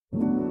I've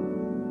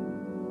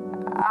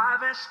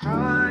been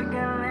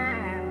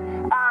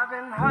struggling, I've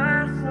been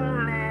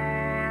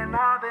hustling,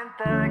 I've been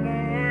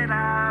thugging it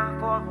out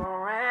for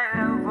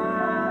forever.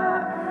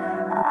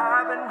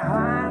 I've been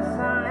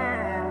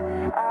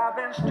hustling, I've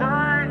been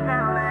struggling,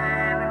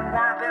 and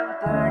I've been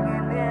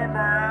thugging it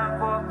out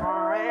for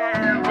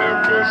forever.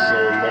 And for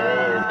so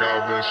long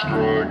I've been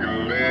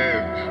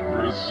struggling,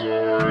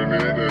 resorting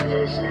to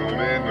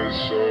hustling to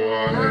show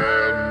I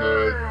have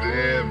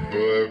nothing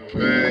but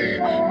pain.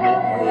 No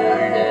more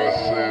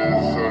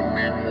losses, I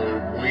need more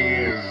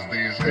wins.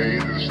 These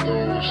haters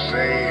throw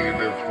shade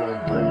if I'm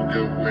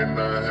broken when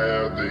I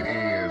have the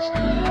ends.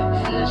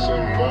 For so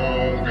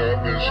long I've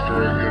been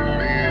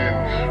struggling,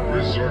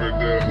 resorted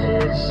to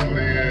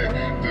hustling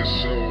to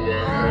show I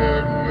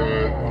have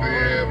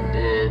nothing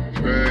but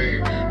pain.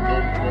 No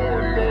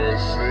more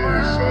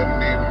losses, I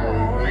need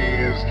more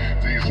wins.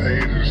 These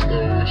haters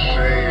throw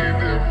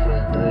shade if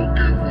I'm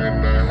broken when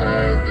I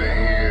have the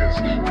ends.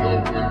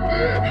 Knowing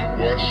that,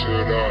 why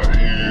should I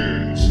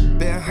end?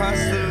 Been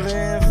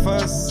hustling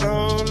for so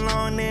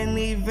long and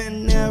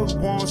even that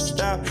won't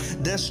stop.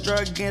 The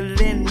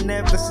struggling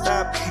never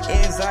stop.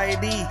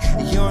 Anxiety,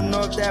 you don't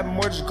know that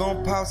mortgage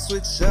gon' pop.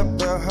 Switch up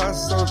the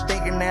hustle,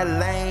 thinking that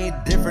lane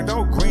different.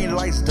 No green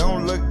lights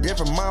don't look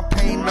different. My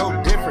pain no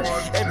different.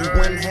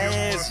 Everyone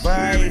has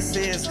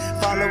vices,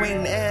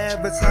 following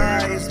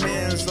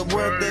advertisements of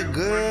what the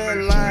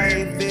good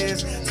life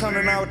is.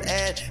 Turning out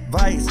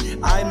advice.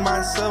 I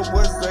myself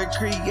was the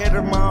creator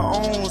of my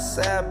own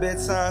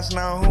sabotage.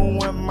 Now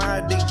who am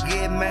I to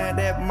get mad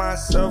at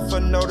myself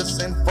for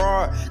noticing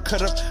fraud?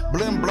 Could've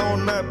been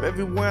blown up.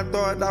 Everyone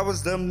thought I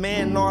was the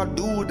man. No, I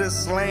do the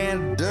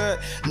slander,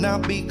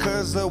 not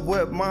because of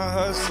what my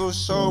hustle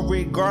show.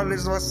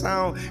 Regardless what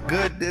sound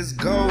good, this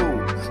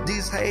gold.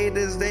 These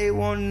haters, they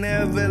will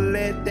never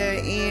let that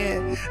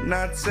end.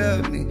 Now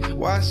tell me,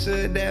 why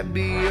should that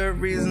be a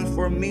reason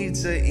for me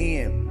to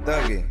end?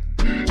 Thuggin'.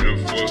 And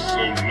for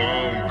so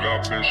long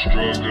I've been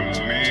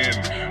struggling,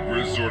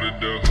 resorted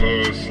to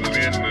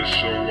hustling to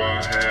show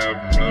I have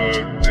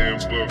nothing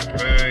but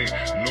pain.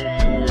 No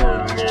more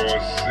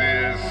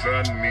losses, I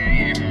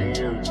need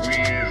more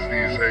wins.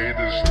 These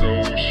haters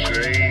throw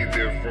shade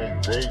if I'm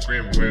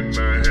broken when I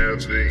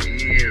have the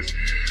ends.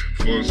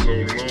 For so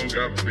long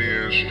I've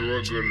been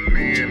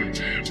struggling,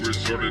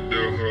 resorted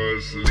to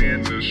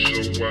hustling to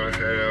show I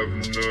have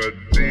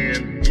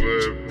nothing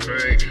but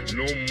pain.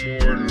 No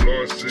more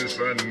losses,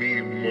 I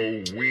need more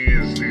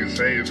wins. These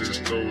haters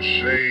throw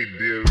shade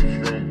if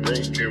I'm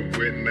broken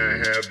when I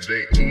have the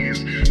ends.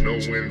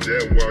 Knowing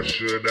that, why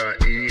should I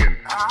end?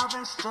 I've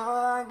been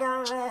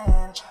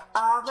struggling,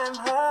 I've been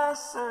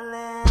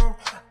hustling,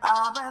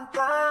 I've been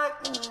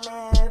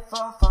thugging it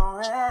for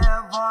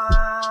forever.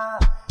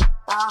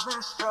 I've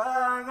been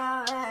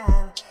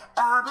struggling,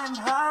 I've been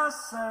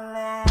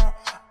hustling,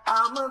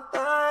 I'ma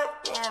thug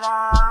it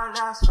out,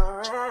 that's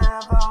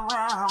forever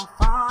where I'm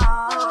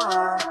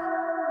from.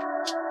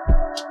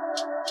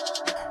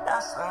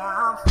 That's where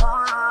I'm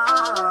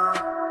from.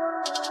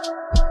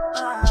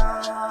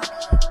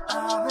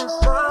 I've been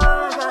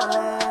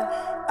struggling,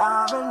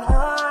 I've been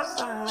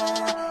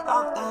hustling,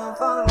 I'm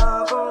thankful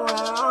love for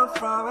where I'm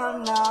from,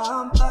 and now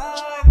I'm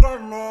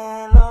thugging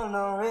it on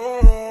the real.